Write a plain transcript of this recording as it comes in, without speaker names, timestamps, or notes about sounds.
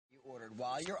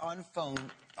while you're on the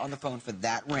phone for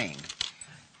that ring,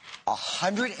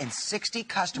 160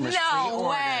 customers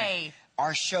pre-ordered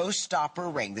our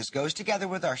showstopper ring. This goes together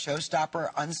with our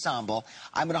showstopper ensemble.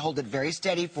 I'm going to hold it very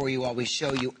steady for you while we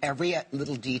show you every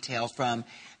little detail from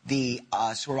the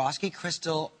Swarovski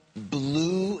crystal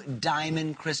blue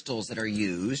diamond crystals that are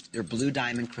used. They're blue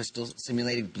diamond crystals,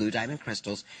 simulated blue diamond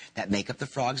crystals that make up the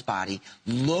frog's body.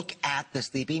 Look at the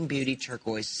Sleeping Beauty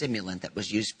turquoise simulant that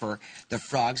was used for the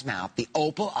frog's mouth, the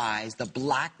opal eyes, the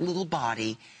black little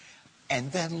body,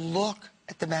 and then look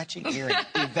at the matching earring.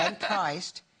 Event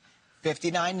priced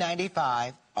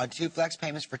 $59.95 on 2 flex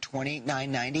payments for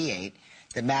 $29.98.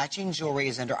 The matching jewelry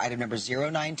is under item number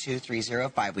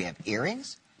 092305. We have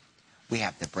earrings, we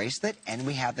have the bracelet, and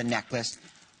we have the necklace.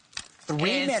 3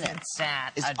 minutes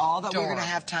is all that we're going to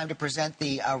have time to present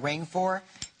the ring for.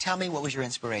 Tell me, what was your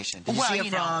inspiration? Did you see a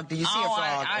frog? Did you see a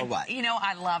frog or what? You know,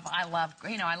 I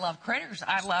love critters.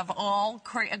 I love all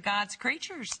God's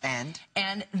creatures. And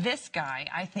this guy,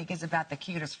 I think, is about the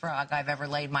cutest frog I've ever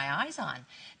laid my eyes on.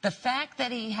 The fact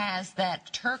that he has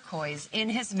that turquoise in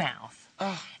his mouth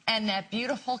and that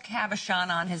beautiful cabochon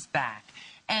on his back,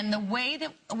 and the way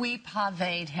that we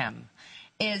pavéed him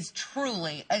is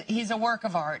truly, he's a work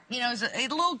of art. You know, it's a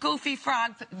little goofy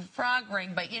frog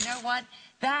ring, but you know what?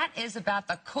 That is about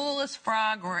the coolest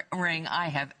frog ring I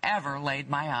have ever laid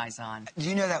my eyes on. Do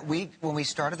you know that when we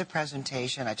started the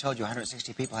presentation, I told you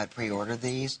 160 people had pre-ordered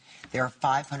these. There are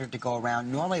 500 to go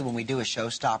around. Normally when we do a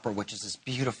showstopper, which is this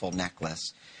beautiful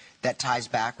necklace that ties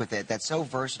back with it, that's so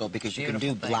versatile because you can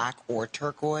do black or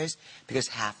turquoise, because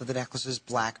half of the necklace is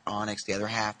black onyx, the other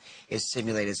half is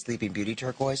simulated Sleeping Beauty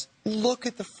turquoise. Look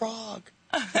at the frog.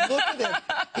 Look at him.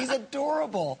 He's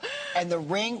adorable. And the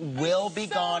ring will be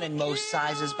gone in most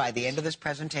sizes by the end of this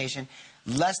presentation.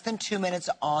 Less than 2 minutes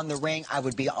on the ring. I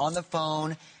would be on the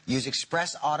phone. Use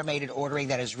express automated ordering.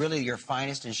 That is really your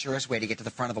finest and surest way to get to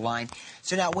the front of the line.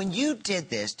 So now, when you did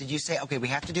this, did you say, okay, we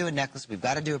have to do a necklace, we've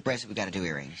got to do a bracelet, we've got to do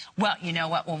earrings? Well, you know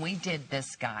what? When we did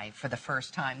this guy for the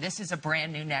first time, this is a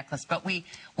brand new necklace, but we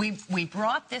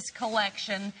brought this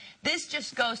collection. This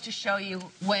just goes to show you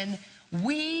when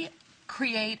we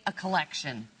create a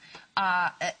collection,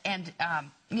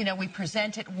 you know, we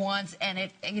present it once, and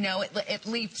it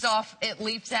leaps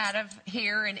out of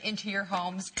here and into your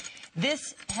homes.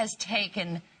 This has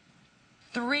taken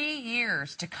 3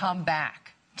 years to come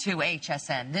back to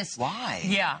HSN. Why?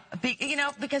 Yeah,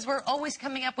 because we're always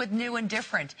coming up with new and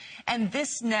different. And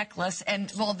this necklace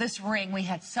and, well, this ring, we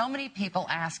had so many people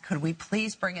ask, could we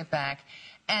please bring it back?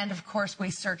 And of course,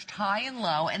 we searched high and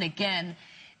low, and again,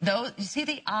 you see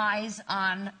the eyes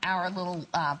on our little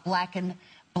black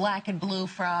and blue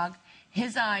frog?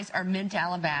 His eyes are mint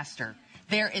alabaster.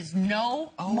 There is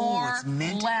no more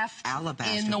left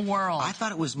in the world. I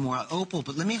thought it was more opal,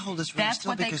 but let me hold this ring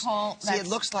still, because see, it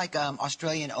looks like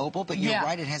Australian opal, but you're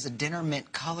right, it has a dinner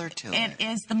mint color to it. It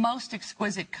is the most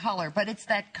exquisite color, but it's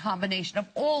that combination of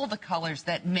all the colors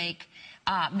that make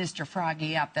Mr.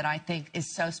 Froggy up that I think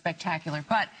is so spectacular.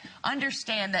 But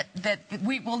understand that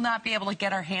we will not be able to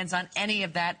get our hands on any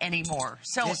of that anymore.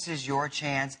 So this is your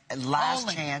chance,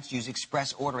 last chance. Use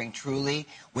express ordering. Truly,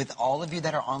 with all of you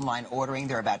that are online ordering,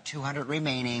 there are about 200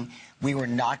 remaining. We were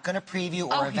not going to preview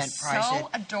or event price it. So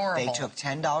adorable. They took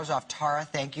 $10 off. Tara,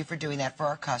 thank you for doing that for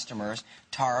our customers.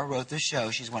 Tara wrote the show.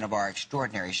 She's one of our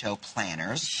extraordinary show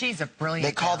planners. She's a brilliant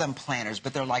They call them planners,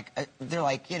 but they're like,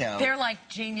 you know. They're like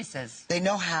geniuses. They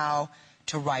know how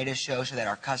to write a show so that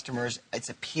our customers, it's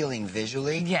appealing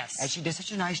visually. Yes. And she did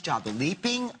such a nice job. The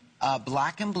leaping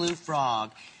black and blue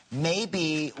frog may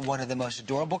be one of the most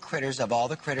adorable critters of all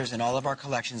the critters in all of our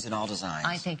collections and all designs.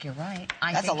 I think you're right.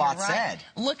 That's a lot said.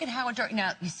 Look at how adorable.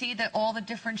 Now, you see all the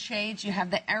different shades? You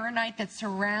have the aeronite that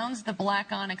surrounds the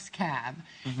black onyx cab.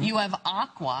 You have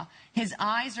aqua. His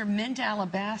eyes are mint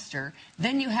alabaster.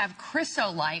 Then you have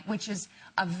chrysolite, which is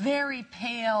a very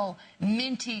pale,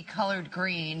 minty colored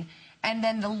green. And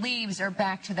then the leaves are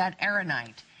back to that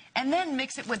aeronite. And then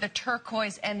mix it with the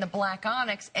turquoise and the black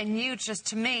onyx, and you just,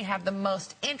 to me, have the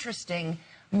most interesting,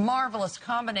 marvelous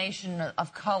combination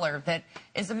of color that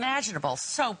is imaginable.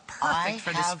 So perfect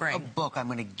for the spring. I have a book I'm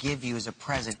going to give you as a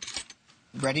present.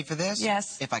 Ready for this?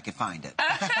 Yes. If I could find it.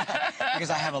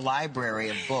 Because I have a library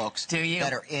of books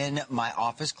that are in my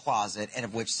office closet, and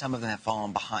of which some of them have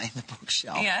fallen behind the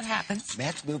bookshelf. Yeah, it happens. I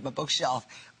have to move my bookshelf.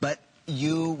 But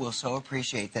you will so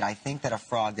appreciate that I think that a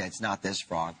frog that's not this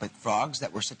frog, but frogs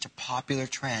that were such a popular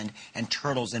trend, and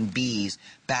turtles and bees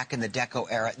back in the deco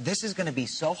era, this is going to be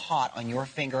so hot on your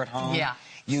finger at home. Yeah.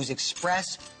 Use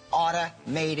express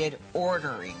automated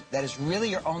ordering. That is really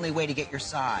your only way to get your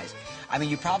size. I mean,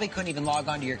 you probably couldn't even log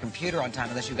onto your computer on time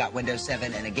unless you got Windows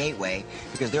 7 and a gateway,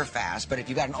 because they're fast. But if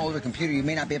you got an older computer, you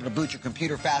may not be able to boot your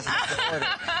computer fast enough to order.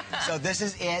 So this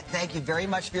is it. Thank you very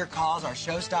much for your calls. Our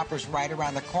showstopper's right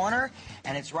around the corner,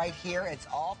 and it's right here. It's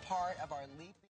all part of our Leap.